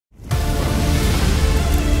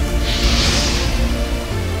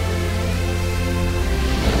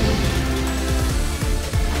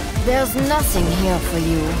There's nothing here for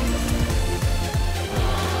you.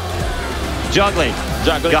 Juggling.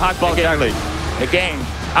 Gahakball again. juggling. Again.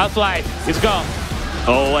 Outfly. It's gone.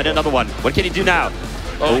 Oh, and another one. What can he do now?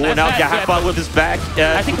 Oh, nice now pass, Gahakball with his back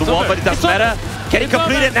I think to the it's wall, over. but it doesn't It's matter. over. Can he It's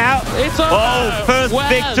complete over. it now? It's over. Oh, first Well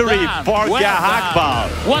victory done. for Well Gahakball.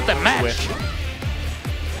 done. What a match.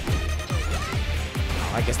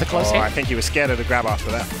 I guess the close Oh, hit. I think he was scared of the grab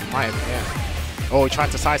after that. Might have, yeah. Oh, he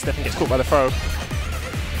tried to sidestep and gets caught by the throw.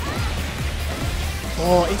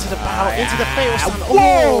 Oh, into the barrel, into the fail stand.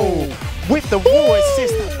 Whoa! With the wall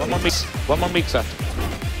assist. One more mixer.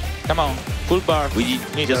 Come on. Full bar. We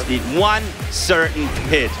just need one certain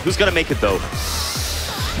hit. Who's gonna make it though?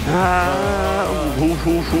 Wow.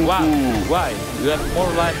 Why? You have more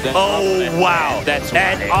life than Oh wow! That's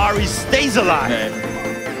and why. Ari stays alive. Yeah.